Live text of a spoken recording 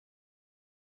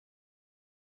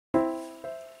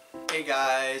Hey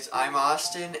guys, I'm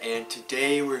Austin and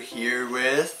today we're here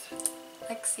with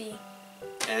Lexy.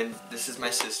 And this is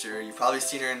my sister. You've probably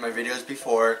seen her in my videos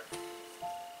before.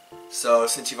 So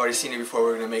since you've already seen her before,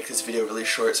 we're going to make this video really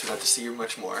short so we don't have to see her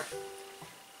much more.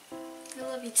 I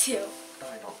love you too.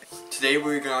 I know. Today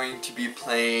we're going to be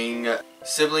playing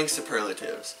Sibling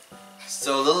Superlatives.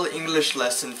 So a little English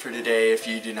lesson for today if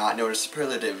you do not know what a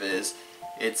superlative is.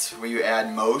 It's where you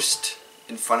add most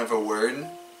in front of a word.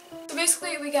 So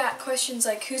basically we got questions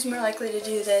like who's more likely to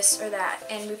do this or that,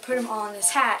 and we put them all in this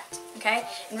hat, okay?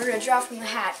 And we're going to draw from the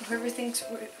hat, and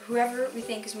whoever we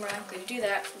think is more likely to do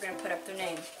that, we're going to put up their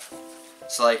name.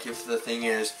 So like if the thing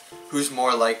is who's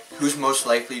most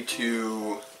likely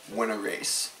to win a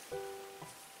race.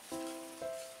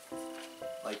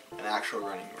 Like an actual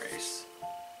running race.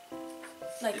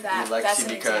 Like It'd that. be Lexy That's an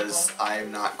because example. I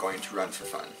am not going to run for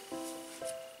fun.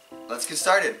 Let's get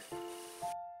started.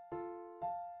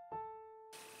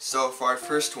 So for our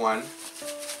first one,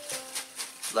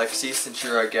 Lexy, since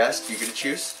you're our guest, you get to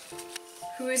choose.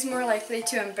 Who is more likely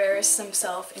to embarrass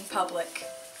themselves in public?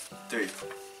 3.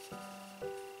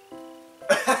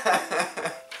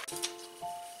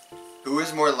 Who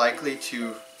is more likely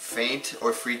to faint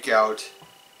or freak out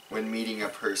when meeting a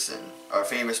person, or a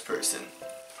famous person?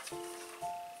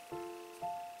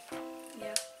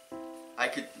 Yeah.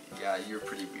 Yeah, you're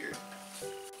pretty weird.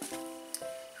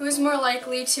 Who is more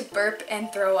likely to burp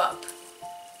and throw up?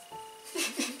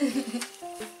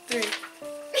 3.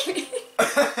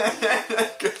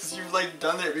 Because you've like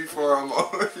done it before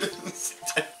almost.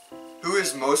 Who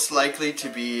is most likely to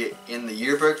be in the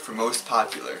yearbook for most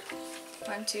popular?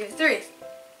 1, 2, 3.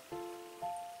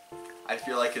 I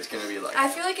feel like it's gonna be like. I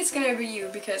feel like it's gonna be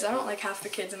you because I don't like half the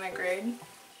kids in my grade.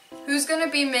 Who's gonna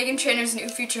be Megan Trainor's new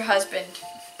future husband?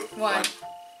 1.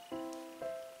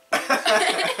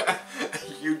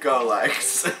 You go,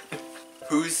 Lex.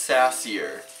 Who's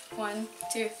sassier? 1,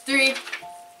 2, 3.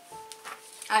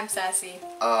 I'm sassy.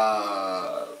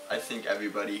 I think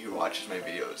everybody who watches my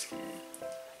videos can.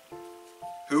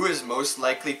 Who is most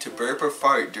likely to burp or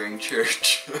fart during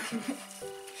church?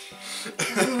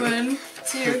 1,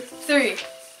 2, 3.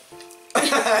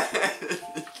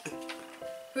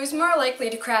 Who's more likely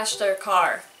to crash their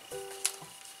car?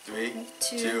 3,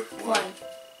 2, 2, 1. 1.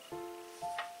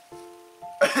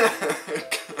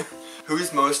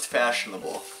 Who's most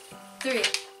fashionable? 3.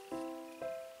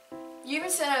 You even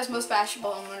said I was most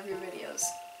fashionable in one of your videos.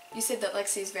 You said that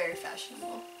Lexy is very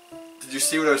fashionable. Did you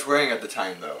see what I was wearing at the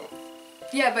time, though?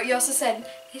 Yeah, but you also said,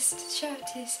 this shirt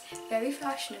is very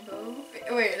fashionable.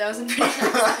 Wait, that wasn't pretty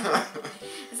nice.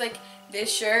 It's like,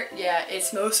 this shirt, yeah,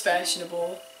 it's most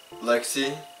fashionable.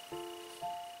 Lexy,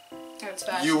 Oh, it's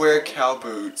fashionable. you wear cow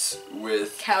boots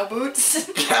with... Cow boots?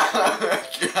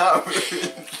 cow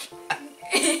boots.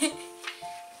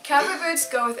 Cowboy boots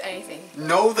go with anything.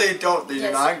 No, they don't. They Yes.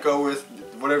 do not go with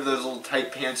whatever those little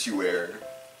tight pants you wear.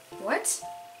 What?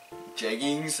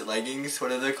 Jeggings, leggings,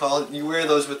 what are they called? You wear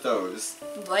those with those.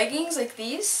 Leggings like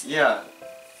these? Yeah.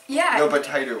 Yeah. No, but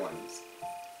tighter ones.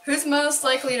 Who's most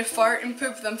likely to fart and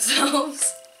poop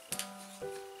themselves?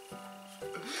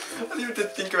 I don't even have to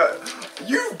think about it.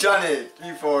 You've done it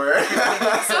before. So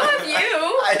have you.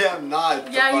 I have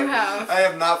not. Yeah, you have. I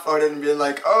have not farted and been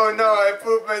like, oh no, I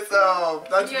pooped myself.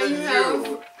 That's Yeah, been you have.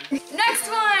 Next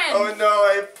one! Oh no,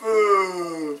 I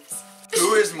pooped.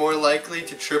 Who is more likely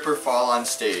to trip or fall on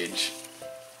stage?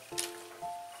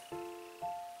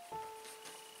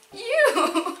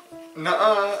 You!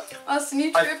 Nuh-uh. Austin,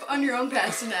 you trip on your own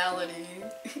personality.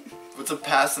 What's a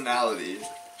personality?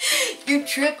 You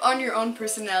trip on your own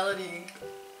personality.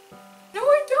 No,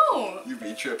 I don't. You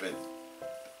be tripping.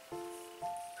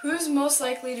 Who's most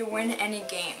likely to win any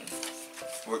game?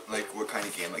 What kind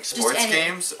of game? Like sports any.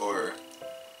 games or?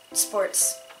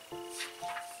 Sports.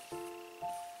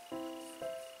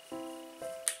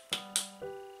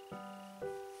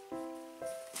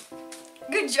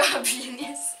 Good job,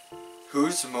 genius.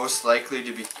 Who's most likely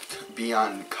to be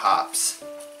on Cops?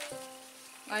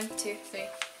 1, 2, 3.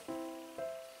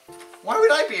 Why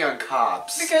would I be on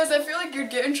Cops? Because I feel like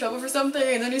you'd get in trouble for something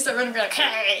and then you start running and be like,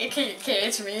 hey, you can't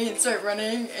catch me, and start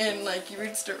running, and like you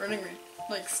would start running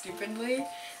like stupidly,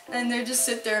 and they'd just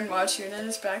sit there and watch you and then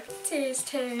just back, tase.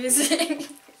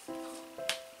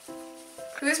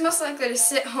 Who's most likely to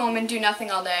sit home and do nothing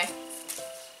all day?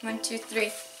 1, 2,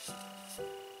 3.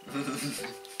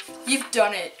 You've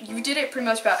done it. You did it pretty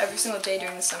much about every single day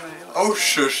during the summer. Oh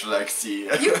shush, Lexy.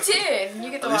 You did! You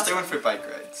get the At least last I went one. for bike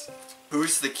rides.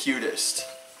 Who's the cutest?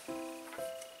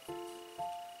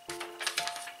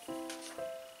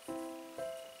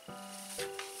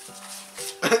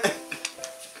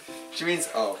 She means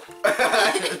oh.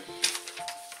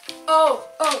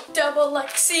 Oh, double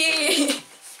Lexy.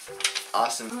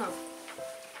 Awesome. Oh.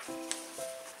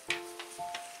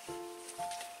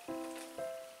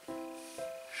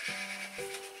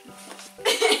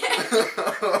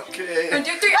 Okay. 1,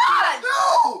 2, 3. Ah!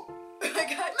 No! I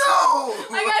got No!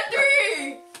 I got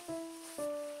 3.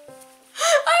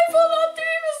 I pulled out 3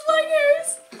 of his leg hairs.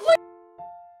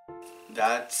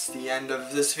 That's the end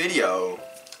of this video.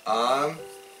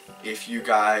 If you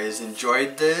guys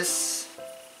enjoyed this,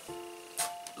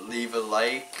 leave a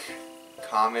like,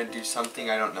 comment, do something,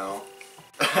 I don't know.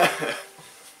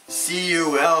 See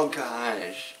you, oh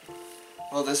gosh.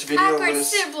 Well, this video Awkward was...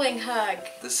 sibling hug.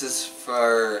 This is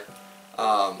for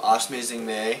Ausmazing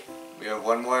May. We have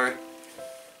one more...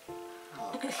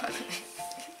 Oh god.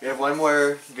 We have one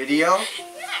more video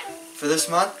for this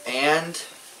month, and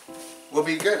we'll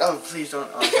be good. Oh, please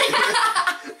don't. Okay.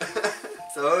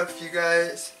 So if you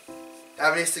guys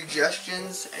have any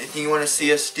suggestions, anything you want to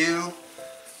see us do,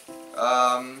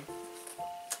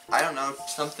 I don't know,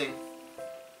 something.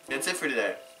 That's it for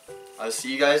today. I'll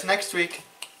see you guys next week.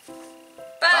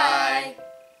 Bye.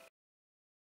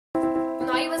 When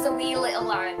I was a wee little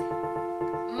lad,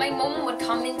 my mum would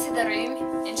come into the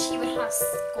room and she would have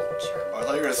sculpture. Oh, I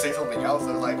thought you were going to say something else.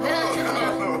 I was like, oh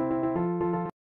no.